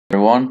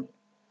Everyone,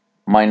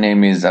 my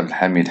name is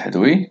الحميد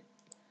حدوي.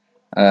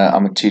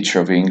 I'm a teacher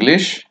of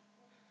English.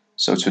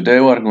 So today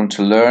we're going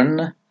to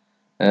learn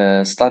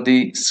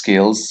study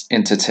skills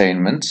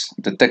entertainment.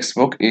 The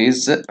textbook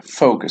is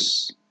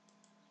Focus.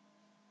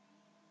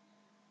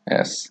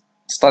 Yes,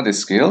 study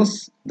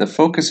skills. The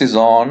focus is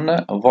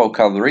on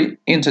vocabulary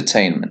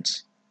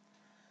entertainment.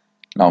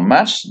 Now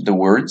match the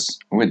words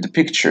with the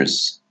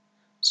pictures.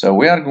 So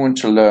we are going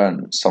to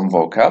learn some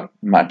vocab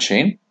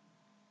matching.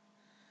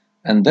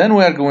 And then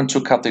we are going to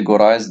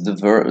categorize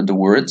the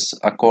words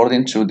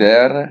according to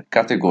their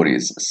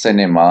categories: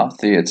 cinema,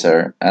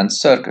 theater, and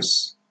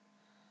circus.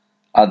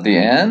 At the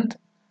end,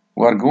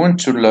 we are going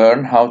to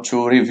learn how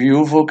to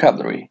review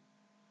vocabulary.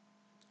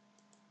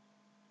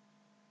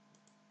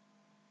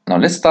 Now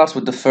let's start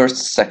with the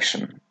first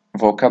section,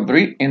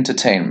 vocabulary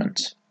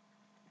entertainment.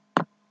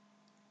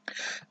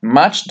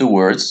 Match the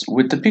words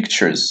with the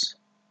pictures.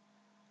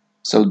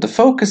 So the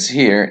focus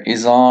here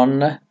is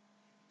on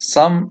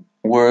some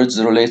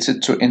words related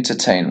to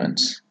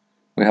entertainment.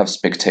 We have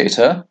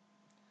spectator,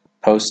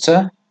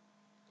 poster,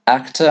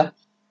 actor,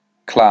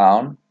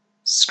 clown,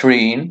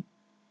 screen,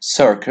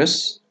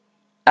 circus,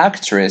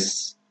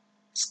 actress,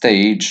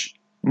 stage,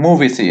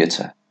 movie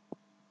theater.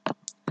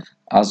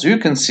 As you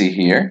can see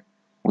here,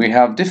 we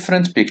have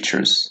different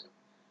pictures,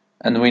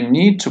 and we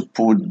need to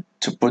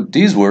put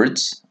these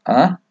words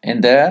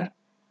in their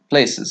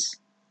places.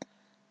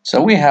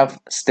 So we have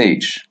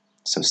stage.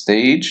 So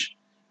stage,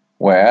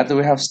 where do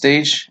we have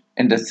stage?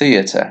 In the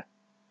theater.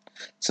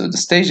 So the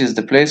stage is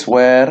the place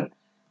where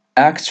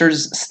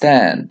actors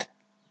stand.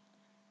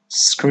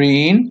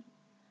 Screen,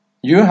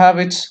 you have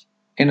it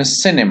in a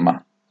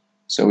cinema.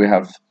 So we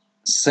have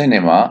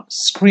cinema,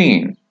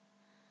 screen.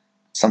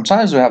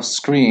 Sometimes we have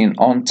screen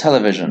on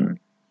television,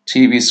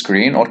 TV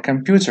screen or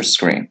computer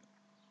screen.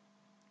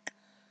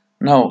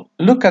 Now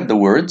look at the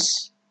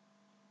words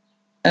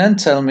and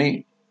tell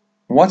me,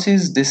 what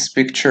is this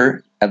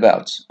picture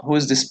about? Who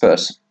is this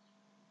person?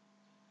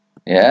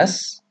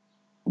 Yes?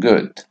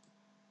 Good.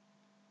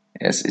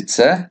 Yes, it's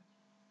a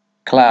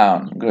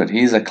clown. Good,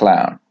 he's a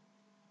clown.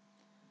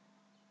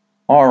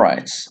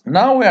 Alright,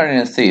 now we are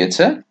in a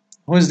theater.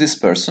 Who is this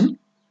person?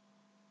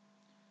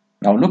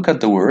 Now look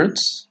at the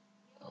words.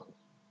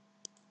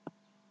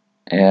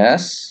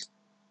 Yes.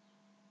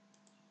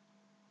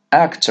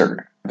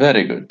 Actor.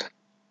 Very good.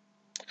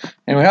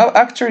 And we have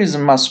actor is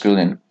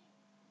masculine,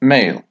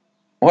 male.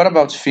 What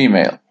about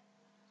female?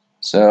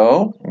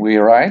 So we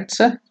write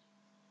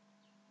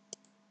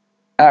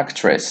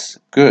actress.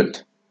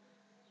 Good.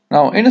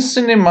 Now in a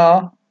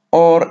cinema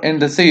or in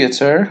the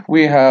theater,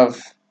 we have,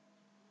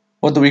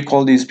 what do we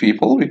call these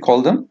people? We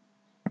call them,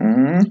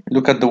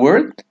 look at the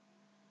word.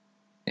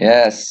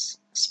 Yes,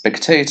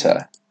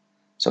 spectator.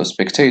 So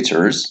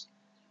spectators.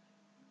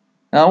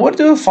 Now where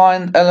do you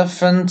find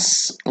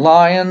elephants,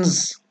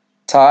 lions,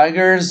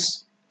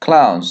 tigers,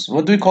 clowns?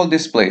 What do we call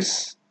this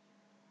place?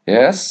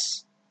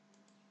 Yes,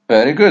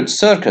 very good,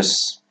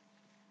 circus.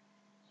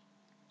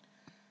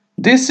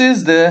 This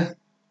is the,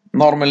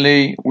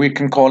 normally we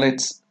can call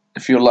it,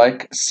 if you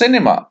like,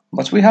 cinema,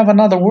 but we have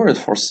another word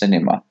for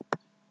cinema.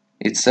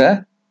 It's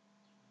a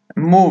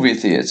movie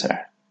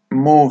theater.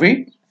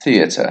 Movie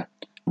theater.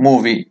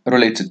 Movie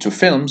related to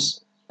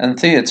films, and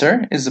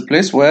theater is the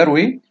place where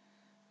we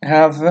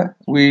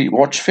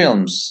watch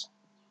films.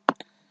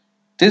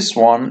 This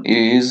one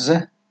is,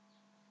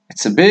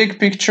 it's a big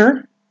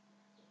picture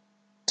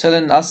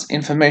telling us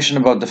information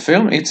about the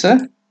film. It's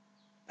a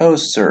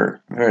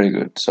poster. Very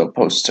good. So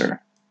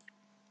poster.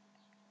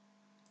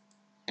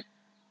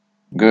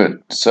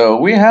 Good. So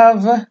we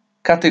have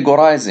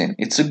categorizing.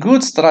 It's a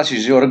good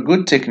strategy or a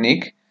good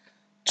technique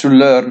to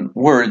learn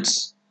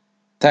words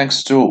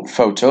thanks to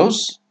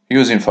photos,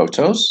 using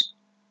photos,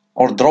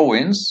 or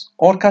drawings,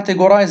 or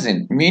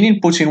categorizing, meaning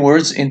putting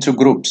words into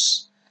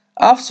groups.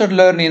 After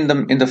learning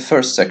them in the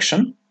first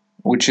section,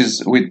 which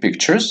is with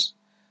pictures,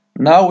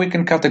 now we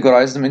can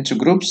categorize them into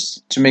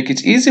groups to make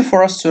it easy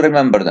for us to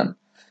remember them.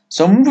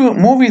 So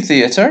movie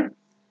theater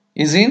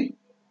is in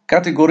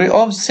category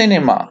of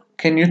cinema.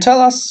 Can you tell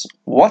us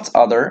what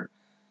other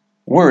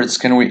words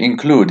can we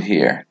include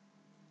here?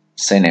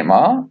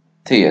 Cinema,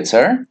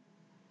 theater,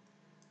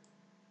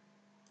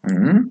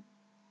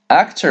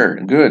 actor,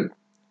 good.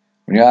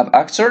 When you have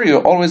actor, you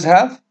always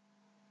have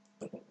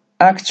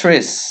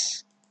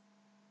actress,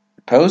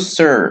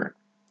 poster,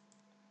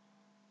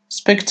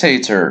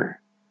 spectator,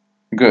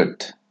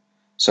 good.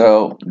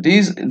 So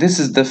this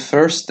is the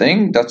first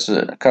thing, that's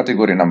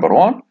category number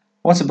one.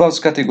 What about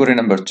category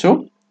number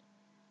two?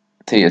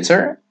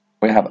 Theater.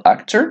 We have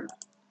actor,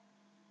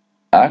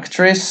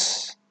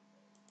 actress,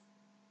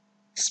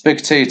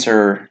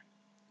 spectator.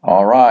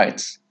 All right.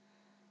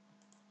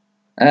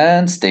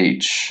 And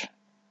stage.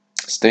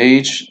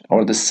 Stage,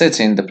 or the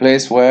setting, the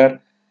place where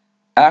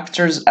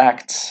actors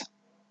act.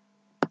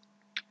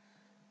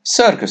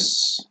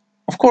 Circus.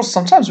 Of course,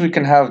 sometimes we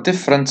can have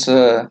different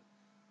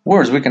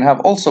words. We can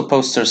have also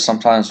posters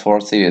sometimes for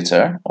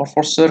theater, or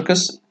for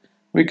circus.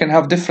 We can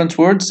have different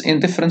words in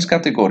different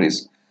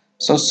categories.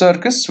 So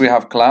circus, we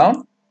have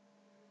clown,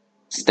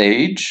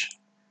 stage,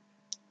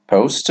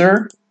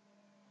 poster,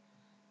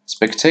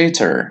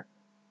 spectator.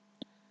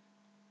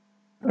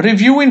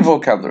 Reviewing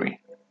vocabulary.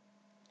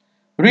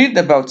 Read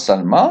about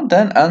Salma,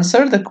 then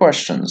answer the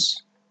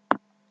questions.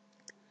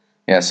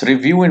 Yes,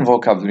 reviewing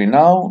vocabulary.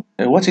 Now,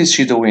 what is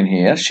she doing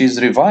here? She's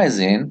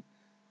revising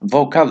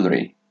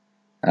vocabulary.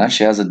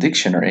 She has a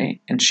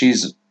dictionary and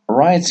she's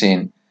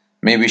writing.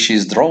 Maybe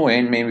she's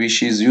drawing, maybe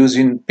she's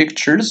using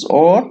pictures,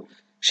 or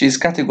she's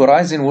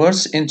categorizing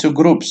words into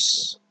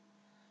groups.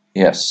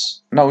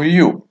 Yes. Now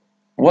you,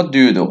 what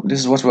do? This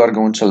is what we are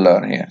going to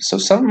learn here. So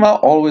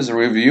Salma always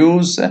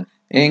reviews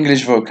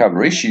English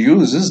vocabulary. She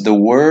uses the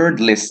word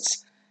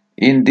lists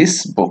in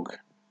this book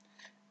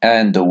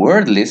and the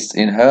word lists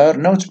in her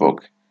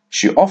notebook.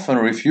 She often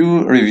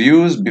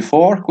reviews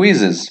before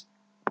quizzes.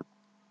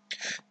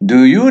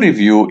 Do you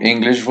review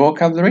English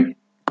vocabulary?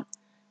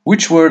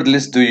 Which word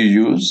list do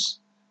you use?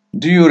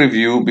 Do you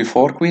review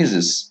before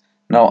quizzes?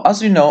 Now,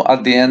 as you know,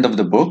 at the end of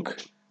the book,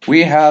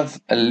 we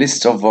have a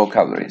list of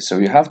vocabulary. So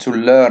you have to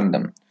learn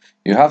them.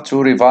 You have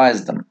to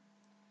revise them.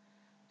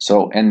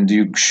 So, and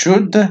you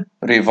should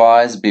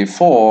revise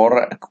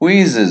before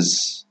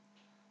quizzes.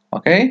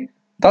 Okay?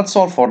 That's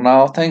all for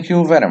now. Thank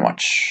you very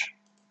much.